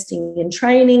as investing in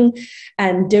training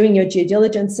and doing your due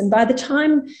diligence. And by the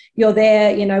time you're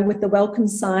there, with the welcome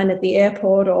sign at the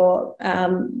airport, or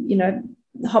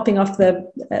hopping off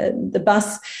the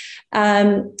bus,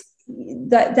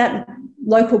 that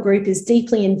local group is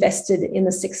deeply invested in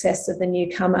the success of the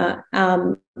newcomer,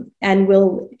 and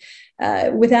will,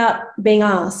 without being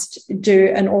asked,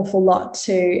 do an awful lot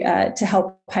to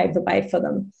help pave the way for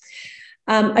them.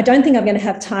 I don't think I'm going to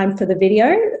have time for the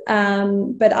video,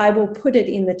 but I will put it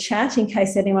in the chat in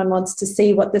case anyone wants to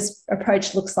see what this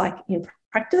approach looks like in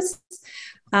practice.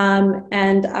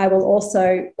 And I will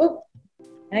also,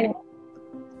 hang on.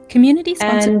 Community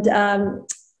sponsored. And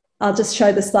I'll just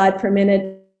show the slide for a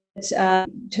minute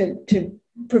to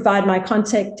provide my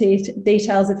contact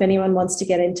details if anyone wants to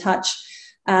get in touch.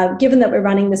 Given that we're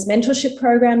running this mentorship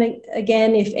program,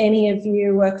 again, if any of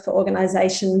you work for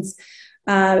organisations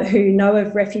who know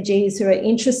of refugees who are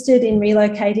interested in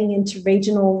relocating into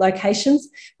regional locations,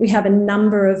 we have a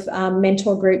number of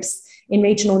mentor groups in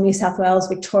regional New South Wales,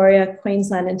 Victoria,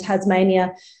 Queensland and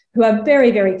Tasmania, who are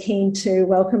very, very keen to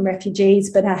welcome refugees,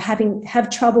 but have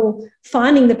trouble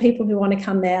finding the people who want to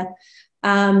come there.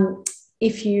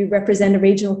 If you represent a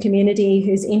regional community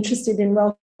who's interested in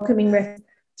welcoming refugees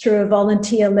through a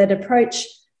volunteer-led approach,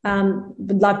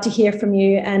 would love to hear from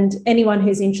you, and anyone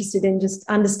who's interested in just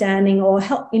understanding or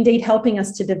indeed helping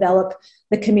us to develop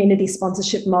the community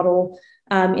sponsorship model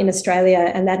in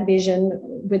Australia and that vision,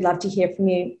 we'd love to hear from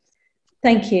you.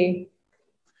 Thank you.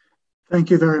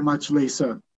 Thank you very much,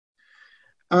 Lisa.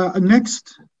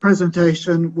 Next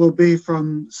presentation will be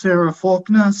from Sarah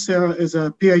Faulkner. Sarah is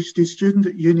a PhD student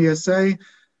at UniSA,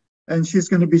 and she's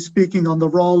going to be speaking on the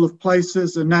role of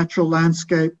places and natural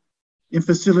landscape in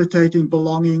facilitating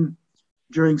belonging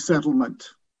during settlement.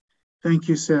 Thank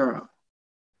you, Sarah.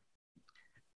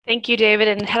 Thank you, David.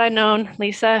 And had I known,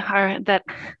 Lisa, that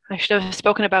I should have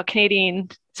spoken about Canadian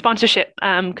sponsorship,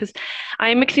 because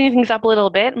I'm mixing things up a little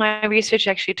bit. My research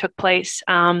actually took place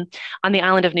on the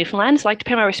island of Newfoundland. So I'd like to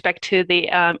pay my respect to the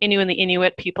Innu and the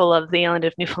Inuit people of the island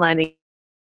of Newfoundland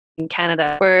in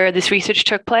Canada, where this research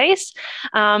took place.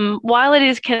 While it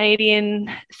is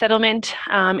Canadian settlement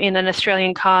in an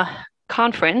Australian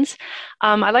conference,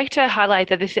 I'd like to highlight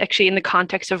that this is actually in the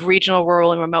context of regional,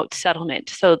 rural, and remote settlement.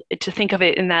 So to think of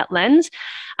it in that lens,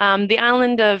 the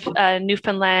island of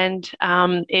Newfoundland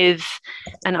is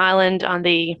an island on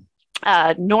the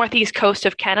northeast coast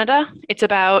of Canada. It's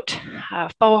about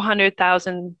 400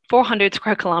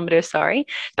 square kilometers, sorry.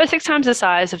 It's about 6 times the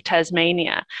size of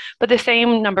Tasmania, but the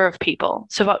same number of people.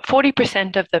 So about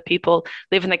 40% of the people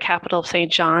live in the capital of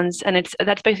St. John's, and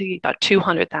that's basically about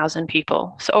 200,000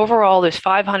 people. So overall, there's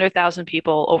 500,000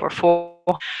 people over 4.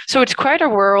 So it's quite a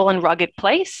rural and rugged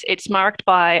place. It's marked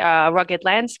by a rugged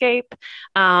landscape.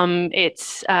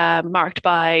 It's marked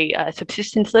by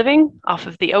subsistence living off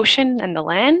of the ocean and the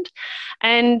land.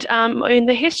 And in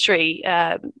the history,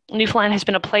 Newfoundland has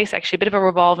been a place, actually a bit of a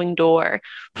revolving door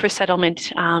for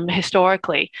settlement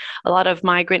historically. A lot of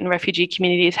migrant and refugee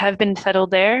communities have been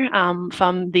settled there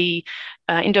from the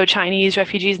Indo-Chinese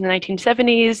refugees in the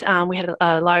 1970s. We had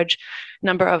a large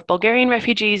number of Bulgarian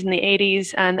refugees in the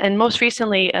 80s, and most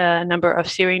recently, a number of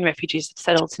Syrian refugees that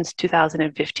settled since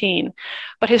 2015.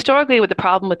 But historically, the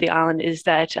problem with the island is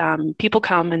that people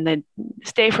come and then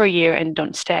stay for a year and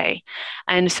don't stay.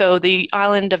 And so the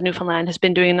island of Newfoundland has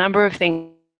been doing a number of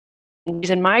things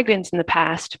and migrants in the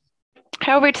past.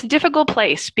 However, it's a difficult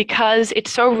place because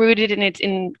it's so rooted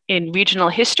in regional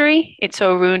history. It's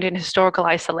so rooted in historical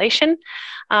isolation,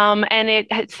 and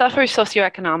it suffers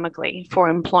socioeconomically for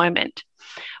employment.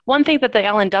 One thing that the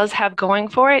island does have going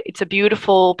for it, it's a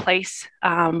beautiful place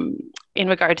in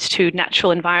regards to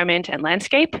natural environment and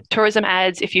landscape. Tourism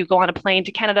ads, if you go on a plane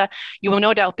to Canada, you will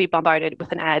no doubt be bombarded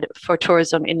with an ad for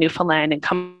tourism in Newfoundland and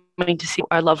coming to see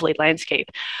our lovely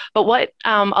landscape. But what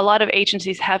a lot of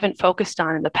agencies haven't focused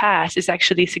on in the past is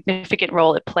actually the significant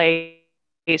role it plays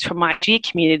from migrant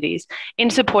communities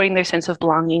in supporting their sense of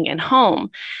belonging and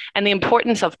home, and the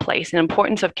importance of place and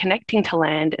importance of connecting to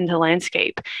land and to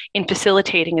landscape in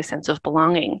facilitating a sense of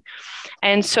belonging.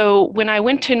 And so when I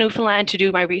went to Newfoundland to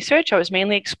do my research, I was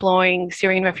mainly exploring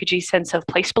Syrian refugees' sense of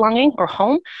place belonging or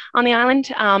home on the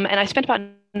island. And I spent about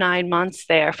 9 months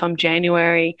there from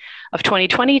January of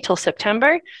 2020 till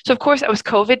September. So of course it was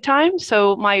COVID time.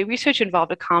 So my research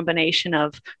involved a combination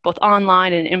of both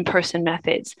online and in-person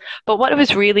methods. But what it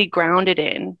was really grounded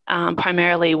in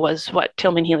primarily was what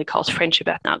Tilman Healy calls friendship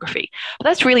ethnography. But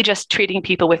that's really just treating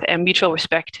people with mutual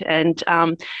respect and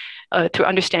through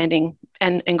understanding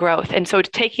and growth. And so it's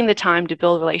taking the time to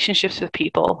build relationships with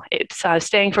people. It's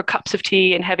staying for cups of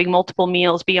tea and having multiple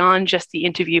meals beyond just the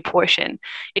interview portion.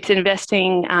 It's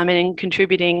investing and in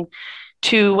contributing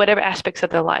to whatever aspects of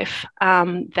their life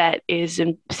that is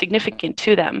significant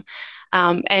to them.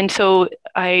 And so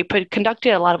I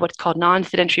conducted a lot of what's called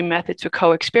non-sedentary methods or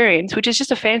co-experience, which is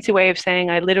just a fancy way of saying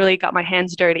I literally got my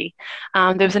hands dirty.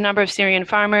 There was a number of Syrian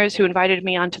farmers who invited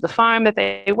me onto the farm that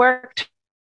they worked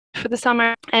for the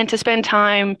summer, and to spend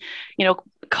time,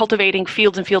 cultivating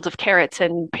fields and fields of carrots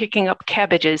and picking up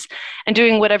cabbages and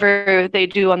doing whatever they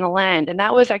do on the land. And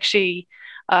that was actually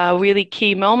a really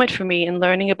key moment for me in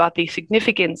learning about the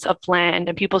significance of land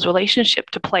and people's relationship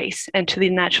to place and to the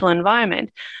natural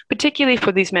environment, particularly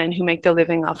for these men who make their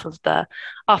living off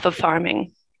of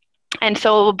farming. And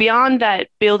so beyond that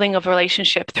building of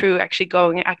relationship through actually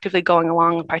actively going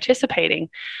along and participating,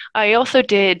 I also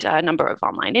did a number of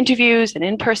online interviews and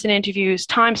in-person interviews,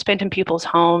 time spent in people's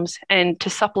homes, and to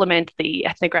supplement the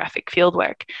ethnographic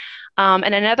fieldwork.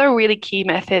 And another really key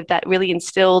method that really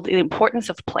instilled the importance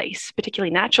of place,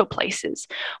 particularly natural places,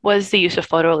 was the use of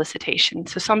photo elicitation.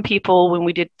 So some people, when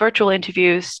we did virtual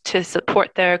interviews to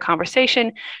support their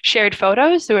conversation, shared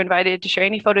photos. They were invited to share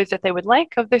any photos that they would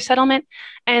like of their settlement.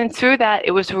 And through that,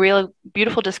 it was a real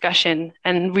beautiful discussion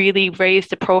and really raised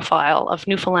the profile of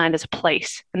Newfoundland as a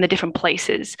place and the different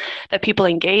places that people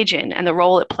engage in and the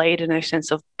role it played in their sense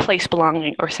of place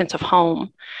belonging or sense of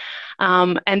home.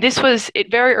 And this was it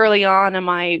very early on in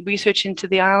my research into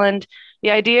the island,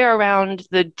 the idea around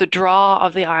the draw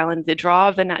of the island, the draw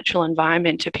of the natural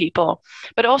environment to people,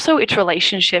 but also its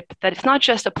relationship, that it's not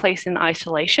just a place in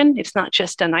isolation, it's not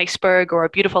just an iceberg or a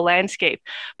beautiful landscape,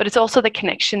 but it's also the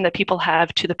connection that people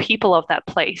have to the people of that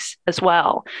place as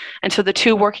well. And so the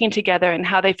two working together and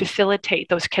how they facilitate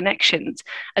those connections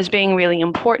as being really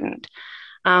important.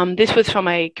 This was from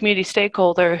a community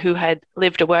stakeholder who had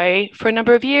lived away for a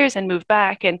number of years and moved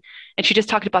back, and she just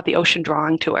talked about the ocean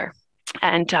drawing to her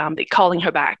and calling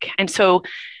her back. And so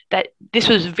that this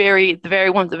was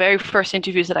one of the very first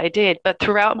interviews that I did, but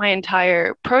throughout my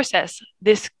entire process,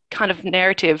 this kind of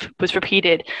narrative was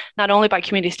repeated not only by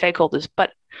community stakeholders,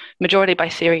 but majority by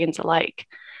Syrians alike.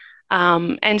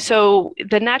 And so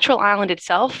the natural island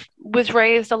itself was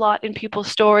raised a lot in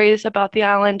people's stories about the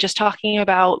island, just talking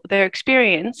about their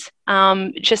experience,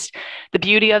 just the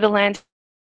beauty of the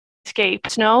landscape,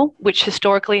 snow, which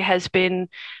historically has been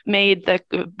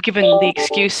given the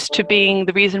excuse to being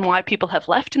the reason why people have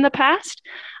left in the past.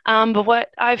 But what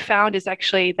I've found is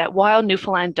actually that while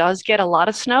Newfoundland does get a lot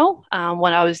of snow,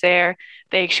 when I was there,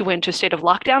 they actually went into a state of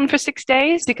lockdown for 6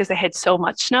 days because they had so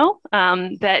much snow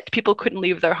that people couldn't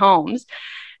leave their homes.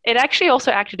 It actually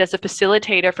also acted as a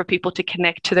facilitator for people to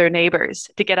connect to their neighbors,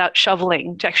 to get out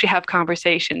shoveling, to actually have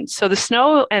conversations. So the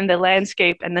snow and the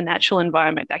landscape and the natural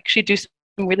environment actually do some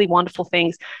really wonderful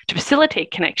things to facilitate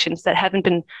connections that haven't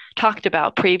been talked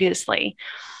about previously.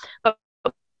 But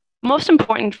most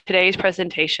important for today's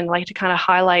presentation, I'd like to kind of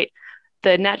highlight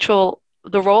the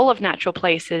role of natural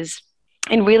places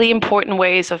in really important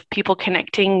ways of people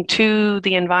connecting to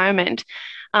the environment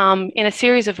in a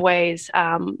series of ways.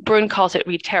 Brun calls it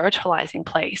re-territorializing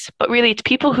place, but really it's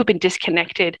people who've been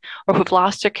disconnected or who've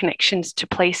lost their connections to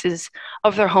places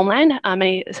of their homeland,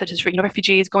 many such as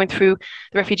refugees going through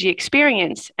the refugee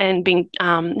experience and being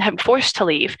forced to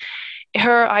leave.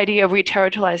 Her idea of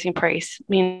re-territorializing place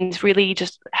means really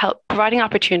just providing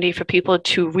opportunity for people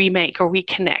to remake or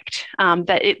reconnect,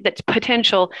 that's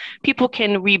potential. People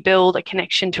can rebuild a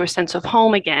connection to a sense of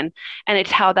home again, and it's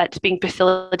how that's being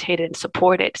facilitated and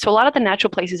supported. So a lot of the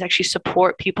natural places actually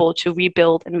support people to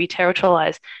rebuild and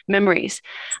re-territorialize memories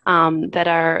that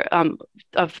are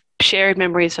of shared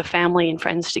memories of family and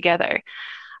friends together.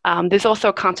 There's also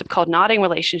a concept called knotting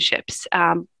relationships,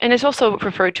 and it's also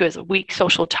referred to as weak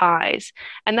social ties.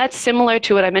 And that's similar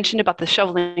to what I mentioned about the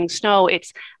shoveling snow.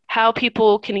 It's how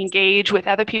people can engage with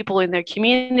other people in their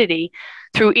community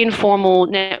through informal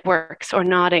networks or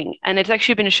knotting. And it's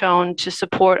actually been shown to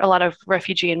support a lot of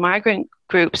refugee and migrant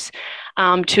groups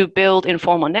to build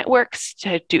informal networks,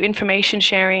 to do information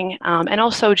sharing, and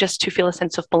also just to feel a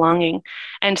sense of belonging.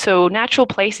 And so natural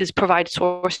places provide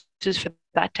sources for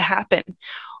that to happen,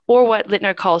 or what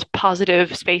Littner calls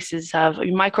positive spaces of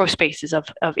micro spaces of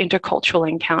intercultural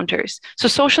encounters. So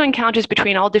social encounters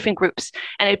between all different groups,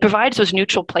 and it provides those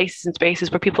neutral places and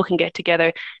spaces where people can get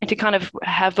together and to kind of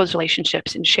have those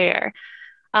relationships and share.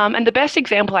 And the best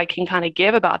example I can kind of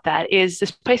give about that is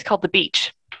this place called the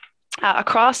Beach.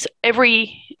 Across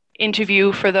every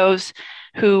interview for those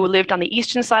who lived on the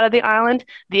eastern side of the island,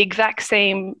 the exact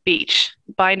same beach,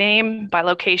 by name, by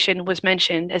location, was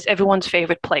mentioned as everyone's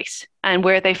favorite place and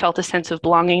where they felt a sense of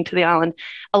belonging to the island.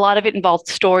 A lot of it involved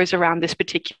stories around this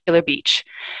particular beach.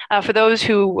 For those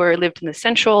who lived in the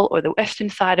central or the western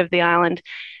side of the island,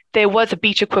 there was a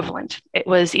beach equivalent. It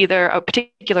was either a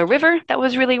particular river that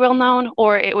was really well known,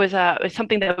 or it was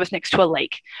something that was next to a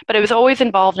lake. But it was always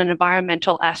involved in an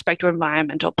environmental aspect or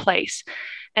environmental place.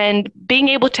 And being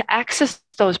able to access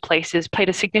those places played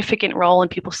a significant role in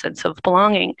people's sense of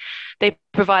belonging. They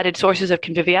provided sources of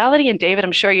conviviality. And David,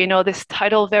 I'm sure you know this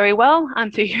title very well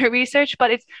through your research,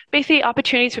 but it's basically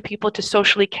opportunities for people to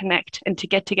socially connect and to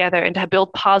get together and to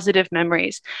build positive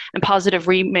memories and positive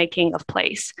remaking of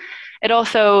place. It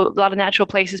also, a lot of natural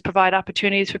places provide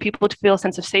opportunities for people to feel a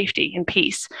sense of safety and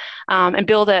peace, and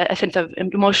build a sense of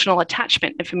emotional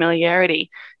attachment and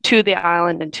familiarity to the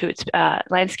island and to its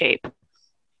landscape.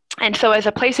 And so as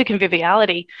a place of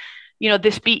conviviality,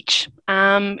 this beach,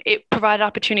 it provided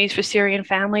opportunities for Syrian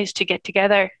families to get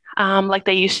together, like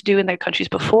they used to do in their countries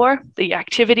before, the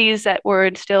activities that were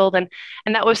instilled. And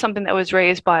that was something that was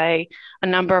raised by a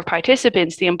number of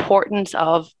participants, the importance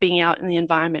of being out in the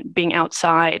environment, being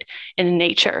outside in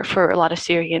nature for a lot of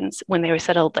Syrians when they were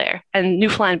settled there. And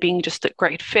Newfoundland being just a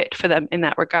great fit for them in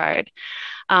that regard.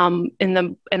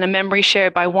 In a memory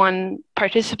shared by one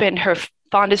participant, her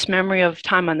fondest memory of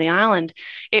time on the island,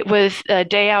 it was a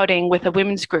day outing with a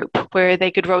women's group where they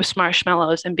could roast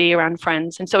marshmallows and be around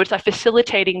friends. And so it's like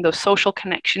facilitating those social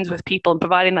connections with people and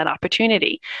providing that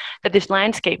opportunity that this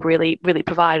landscape really, really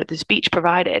provided, this beach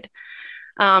provided.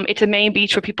 It's a main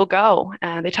beach where people go.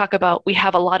 They talk about, we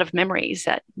have a lot of memories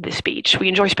at this beach. We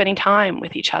enjoy spending time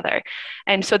with each other.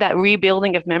 And so that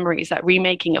rebuilding of memories, that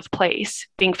remaking of place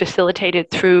being facilitated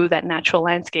through that natural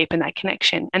landscape and that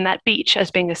connection, and that beach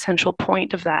as being a central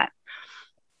point of that.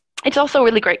 It's also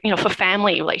really great, for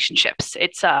family relationships.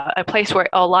 It's a place where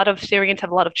a lot of Syrians have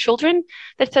a lot of children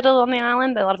that settle on the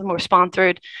island. A lot of them were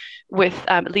sponsored with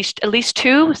at least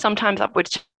two, sometimes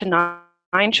upwards to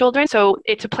 9 children. So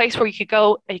it's a place where you could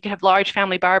go, you can have large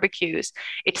family barbecues.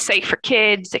 It's safe for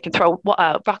kids. They can throw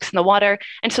rocks in the water.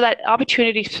 And so that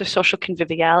opportunity for social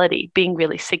conviviality being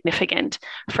really significant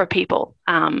for people.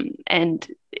 And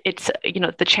it's,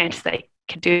 the chance they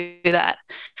can do that.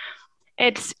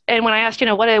 And when I asked,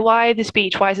 why this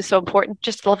beach? Why is it so important?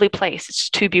 Just a lovely place. It's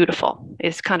too beautiful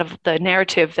is kind of the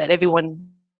narrative that everyone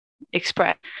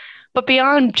expressed. But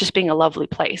beyond just being a lovely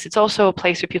place, it's also a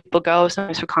place where people go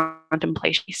sometimes for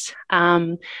contemplation.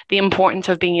 The importance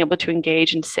of being able to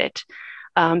engage and sit.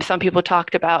 Some people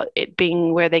talked about it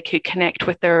being where they could connect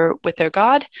with their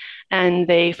God, and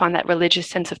they find that religious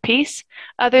sense of peace.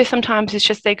 Others, sometimes it's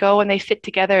just they go and they sit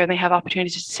together and they have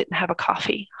opportunities to sit and have a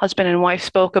coffee. Husband and wife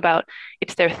spoke about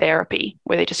it's their therapy,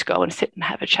 where they just go and sit and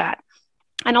have a chat.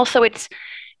 And also it's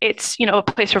a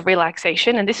place of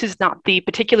relaxation. And this is not the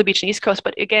particular beach on the East Coast,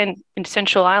 but again, in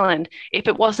Central Island, if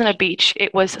it wasn't a beach,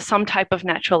 it was some type of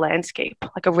natural landscape,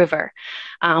 like a river,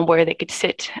 where they could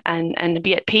sit and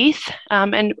be at peace,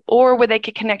 or where they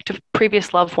could connect to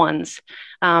previous loved ones.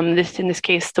 In this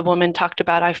case, the woman talked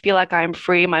about, I feel like I'm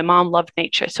free. My mom loved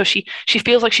nature. So she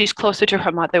feels like she's closer to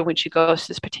her mother when she goes to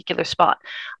this particular spot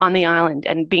on the island,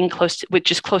 and being close to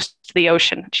the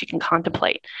ocean, she can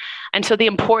contemplate. And so the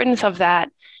importance of that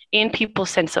in people's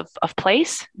sense of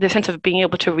place, the sense of being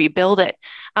able to rebuild it,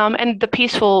 and the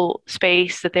peaceful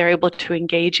space that they're able to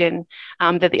engage in,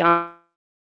 that the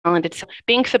island itself,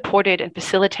 being supported and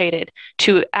facilitated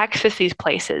to access these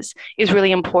places is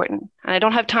really important. And I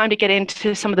don't have time to get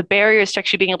into some of the barriers to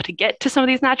actually being able to get to some of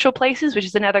these natural places, which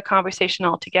is another conversation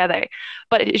altogether.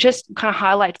 But it just kind of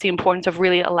highlights the importance of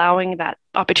really allowing that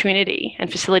opportunity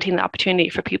and facilitating the opportunity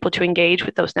for people to engage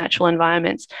with those natural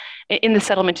environments in the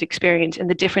settlement experience, and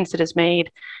the difference it has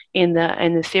made in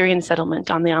the Syrian settlement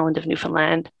on the island of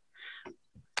Newfoundland.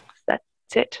 That's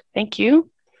it. Thank you.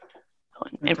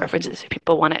 And references if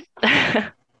people want it.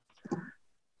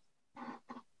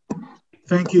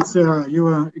 Thank you, Sarah. You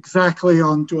were exactly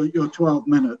on your 12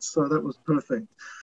 minutes, so that was perfect.